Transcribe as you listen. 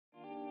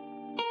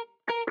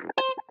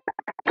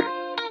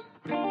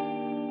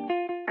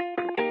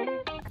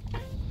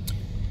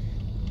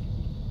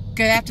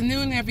Good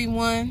afternoon,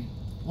 everyone.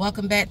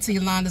 Welcome back to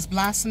Yolanda's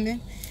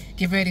Blossoming.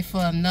 Get ready for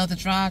another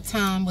drive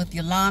time with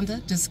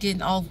Yolanda. Just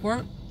getting off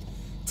work.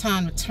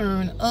 Time to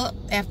turn up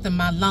after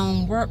my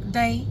long work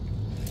day.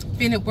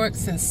 Been at work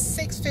since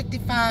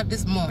 6:55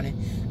 this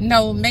morning.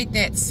 No, make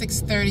that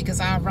 6:30 because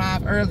I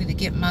arrive early to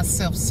get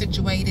myself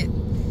situated,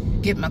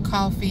 get my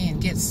coffee,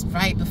 and get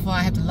right before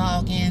I have to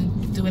log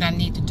in, do what I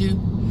need to do.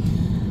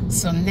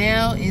 So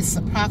now it's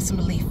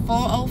approximately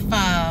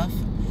 4:05.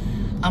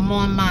 I'm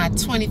on my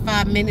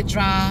 25-minute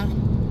drive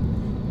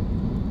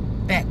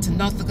back to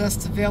North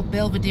Augusta,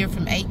 Belvedere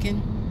from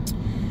Aiken.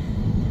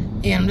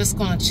 And I'm just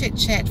going to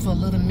chit-chat for a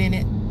little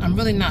minute. I'm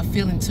really not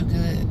feeling too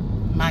good.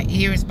 My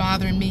ear is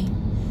bothering me.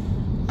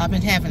 I've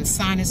been having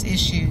sinus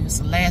issues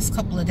the last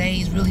couple of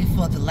days, really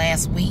for the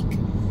last week.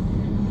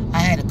 I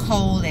had a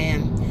cold,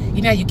 and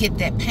you know, you get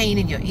that pain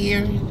in your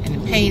ear and the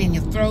pain in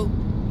your throat.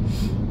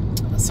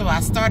 So I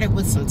started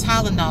with some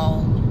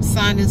Tylenol,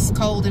 sinus,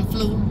 cold and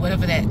flu,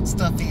 whatever that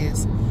stuff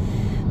is.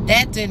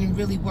 That didn't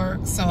really work,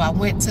 so I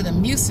went to the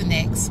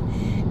Mucinex,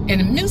 and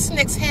the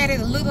Mucinex had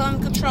it a little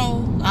under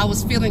control. I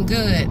was feeling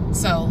good,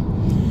 so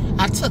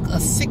I took a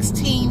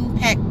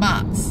 16-pack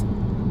box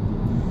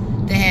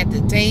that had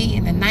the day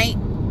and the night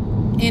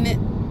in it.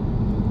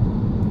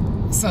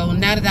 So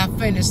now that I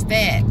finished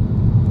that,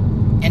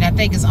 and I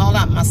think it's all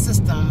out my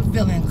system, I'm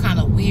feeling kind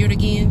of weird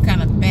again,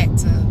 kind of back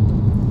to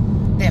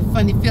that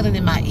funny feeling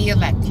in my ear,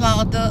 like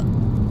clogged up.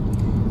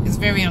 It's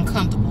very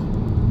uncomfortable.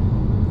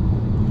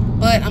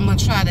 But I'm going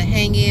to try to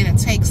hang in and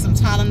take some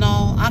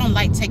Tylenol. I don't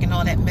like taking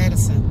all that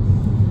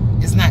medicine.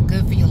 It's not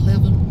good for your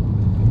liver.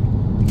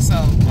 So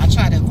I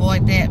try to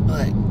avoid that,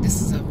 but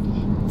this is a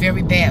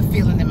very bad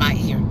feeling in my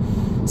ear.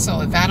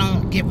 So if I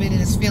don't get rid of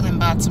this feeling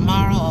by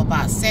tomorrow or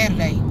by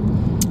Saturday,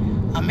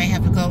 I may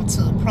have to go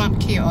to the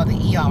prompt care or the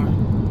ER,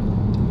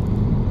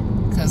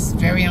 because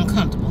it's very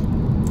uncomfortable.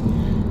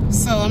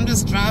 So I'm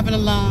just driving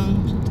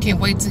along. Can't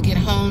wait to get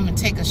home and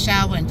take a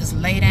shower and just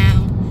lay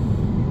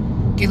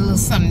down, get a little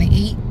something to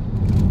eat.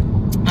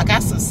 I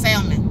got some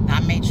salmon I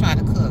may try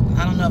to cook.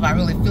 I don't know if I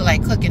really feel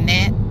like cooking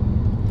that,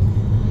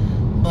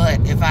 but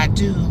if I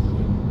do,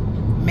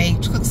 may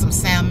cook some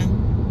salmon.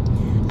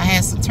 I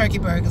had some turkey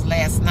burgers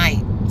last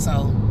night,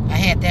 so I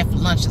had that for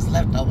lunch as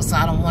leftover, so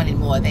I don't want any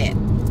more of that.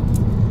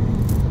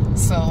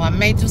 So I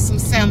may do some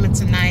salmon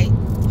tonight,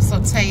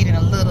 sauteed in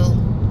a little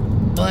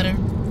butter,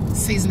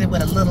 season it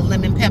with a little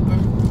lemon pepper,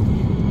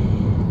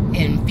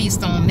 and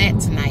feast on that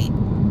tonight.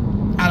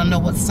 I don't know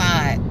what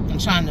side. I'm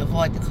trying to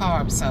avoid the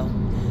carbs, so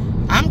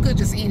I'm good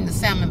just eating the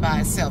salmon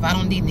by itself. I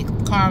don't need any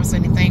carbs or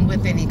anything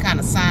with any kind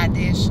of side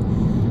dish.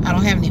 I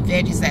don't have any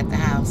veggies at the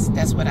house.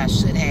 That's what I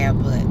should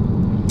have, but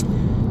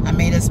I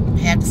may just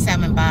have the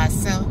salmon by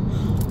itself.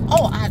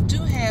 Oh, I do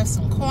have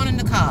some corn on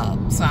the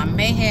cob, so I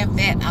may have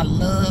that. I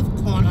love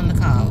corn on the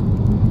cob.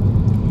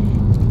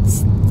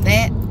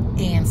 That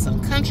and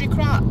some country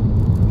crop.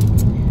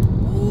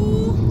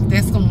 Ooh,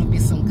 that's going to be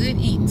some good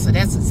eating. So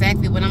that's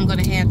exactly what I'm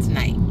going to have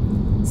tonight.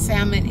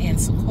 Salmon and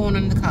some corn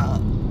on the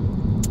cob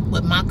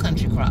with my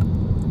country crop.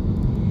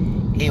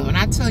 And when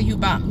I tell you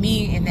about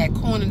me and that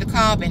corn on the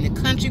cob and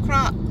the country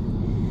crop,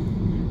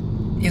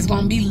 it's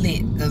going to be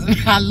lit, because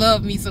I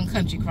love me some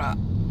country crop.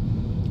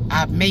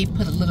 I may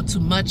put a little too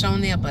much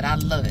on there, but I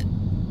love it.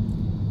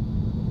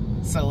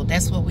 So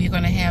that's what we're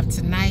going to have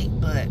tonight.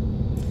 But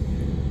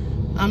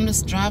I'm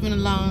just driving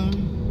along,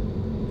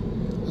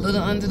 a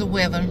little under the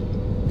weather.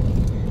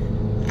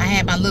 I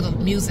had my little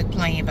music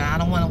playing, but I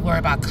don't want to worry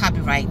about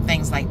copyright and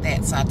things like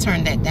that, so I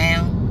turned that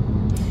down.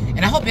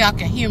 And I hope y'all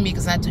can hear me,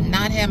 because I do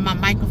not have my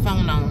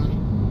microphone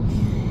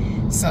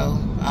on. So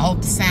I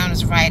hope the sound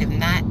is right. If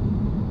not,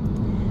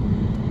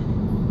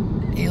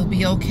 it'll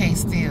be okay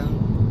still.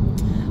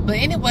 But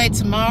anyway,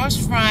 tomorrow's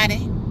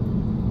Friday.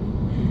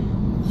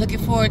 Looking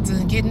forward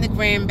to getting the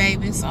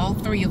grandbabies, all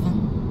three of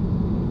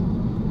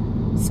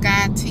them.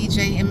 Sky,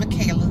 TJ, and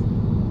Michaela.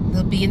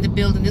 They'll be in the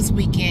building this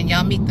weekend.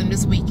 Y'all meet them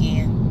this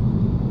weekend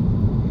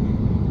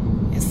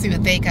and see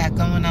what they got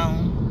going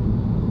on.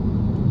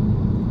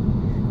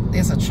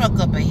 There's a truck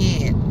up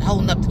ahead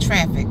holding up the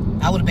traffic.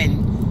 I would have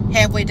been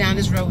halfway down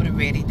this road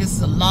already. This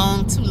is a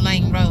long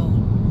 2-lane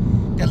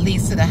road that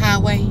leads to the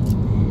highway,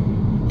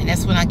 and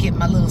that's when I get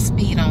my little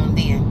speed on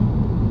then.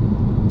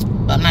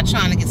 But I'm not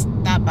trying to get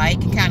stopped by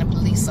Aiken County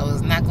Police, so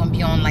it's not going to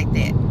be on like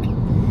that.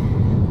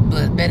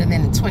 But better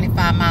than the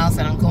 25 miles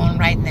that I'm going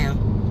right now.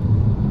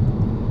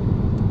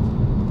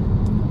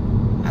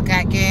 I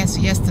got gas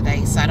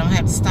yesterday, so I don't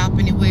have to stop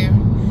anywhere.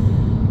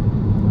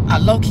 I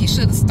low-key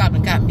should have stopped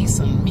and got me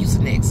some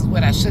Mucinex, is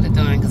what I should have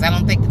done, because I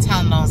don't think the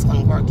Tylenol is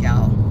going to work,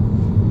 y'all.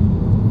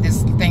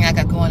 This thing I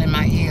got going in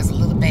my ear is a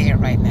little bad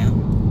right now.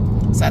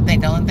 So I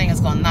think the only thing that's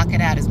going to knock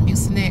it out is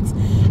Mucinex.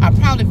 I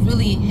probably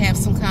really have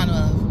some kind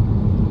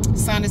of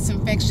sinus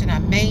infection. I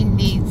may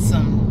need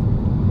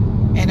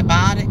some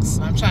antibiotics.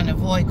 I'm trying to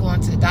avoid going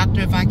to the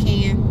doctor if I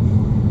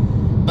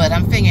can. But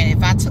I'm figuring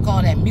if I took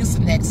all that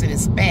Mucinex and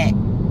it's back,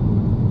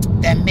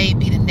 that may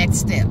be the next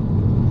step.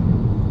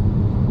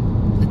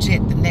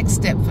 Legit, the next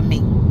step for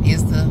me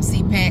is the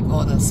CPAC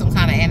or some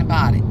kind of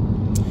antibiotic.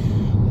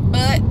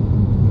 But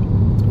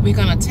We're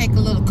gonna take a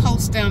little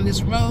coast down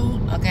this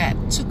road. I got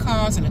 2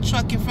 cars and a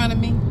truck in front of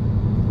me.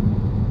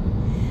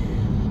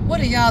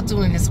 What are y'all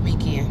doing this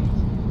weekend?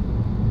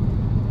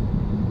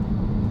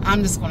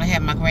 I'm just gonna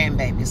have my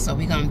grandbabies, so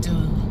we're gonna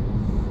do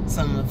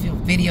some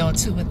video or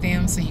 2 with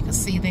them so you can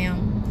see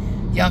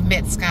them. Y'all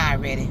met Sky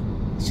already.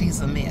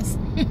 She's a mess.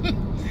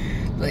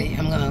 But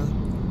I'm gonna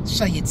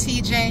show you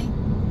TJ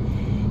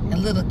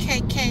and little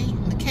KK,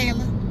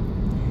 Michaela,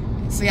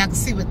 so y'all can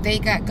see what they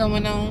got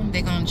going on.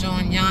 They're gonna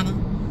join Yana,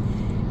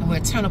 and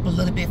we'll turn up a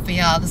little bit for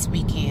y'all this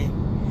weekend.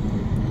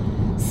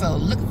 So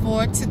look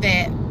forward to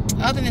that.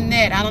 Other than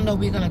that, I don't know if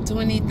we're gonna do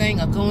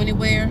anything or go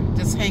anywhere.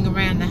 Just hang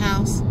around the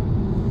house.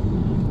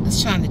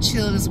 Just trying to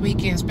chill this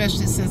weekend,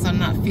 especially since I'm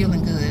not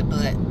feeling good.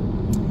 But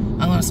I'm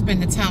gonna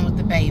spend the time with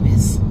the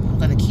babies. I'm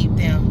gonna keep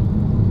them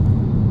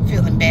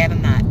feeling bad or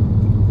not,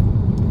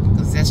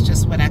 because that's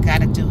just what I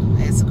gotta do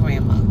as a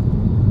grandma.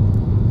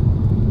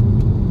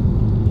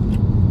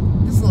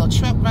 This little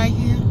truck right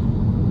here,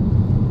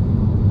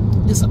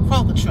 it's a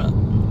Kroger truck.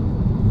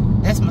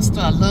 That's my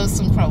store. I love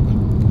some Kroger.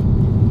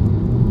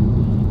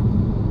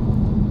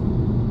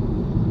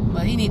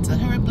 But he needs to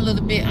hurry up a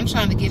little bit. I'm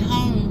trying to get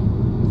home.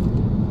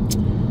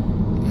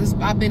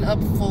 I've been up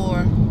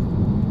for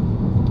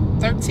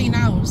 13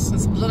 hours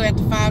since a little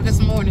after 5 this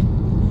morning.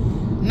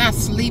 Not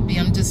sleepy,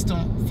 I'm just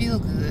don't feel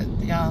good,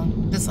 y'all.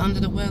 Just under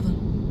the weather.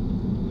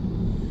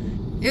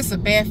 It's a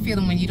bad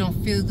feeling when you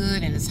don't feel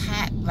good and it's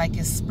hot, like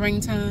it's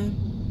springtime.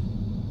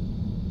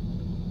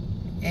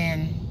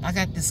 And I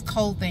got this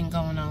cold thing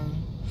going on.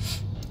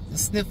 The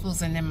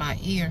sniffles and in my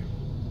ear.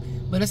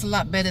 But it's a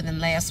lot better than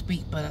last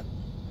week, but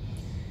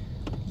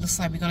looks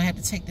like we're gonna have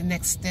to take the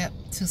next step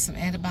to some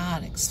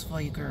antibiotics for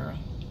you, girl.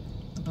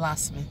 The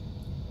blossoming.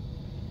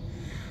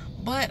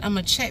 But I'm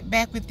gonna check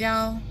back with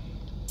y'all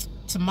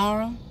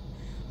tomorrow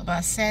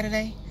about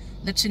Saturday.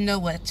 Let you know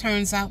what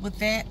turns out with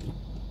that.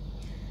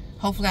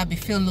 Hopefully I'll be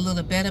feeling a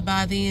little better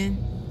by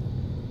then.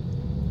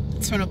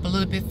 Turn up a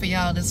little bit for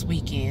y'all this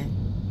weekend.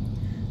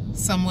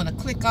 So I'm gonna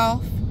click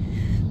off.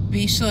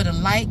 Be sure to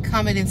like,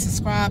 comment, and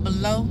subscribe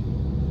below.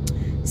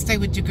 Stay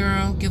with your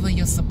girl. Give her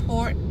your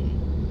support.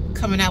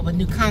 Coming out with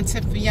new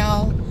content for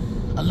y'all.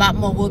 A lot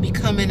more will be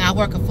coming. I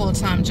work a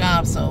full-time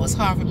job, so it's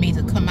hard for me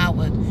to come out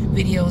with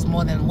videos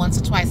more than once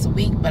or twice a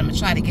week, but I'm going to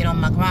try to get on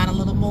my grind a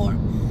little more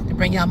to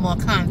bring y'all more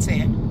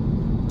content.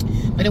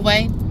 But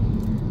anyway,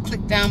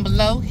 click down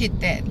below, hit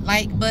that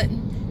like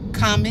button,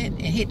 comment,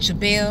 and hit your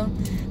bell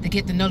to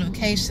get the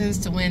notifications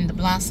to when the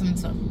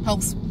Blossoms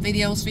post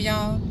videos for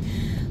y'all.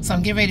 So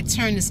I'm getting ready to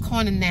turn this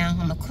corner now.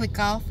 I'm going to click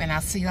off, and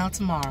I'll see y'all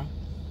tomorrow.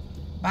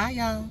 Bye,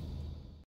 y'all.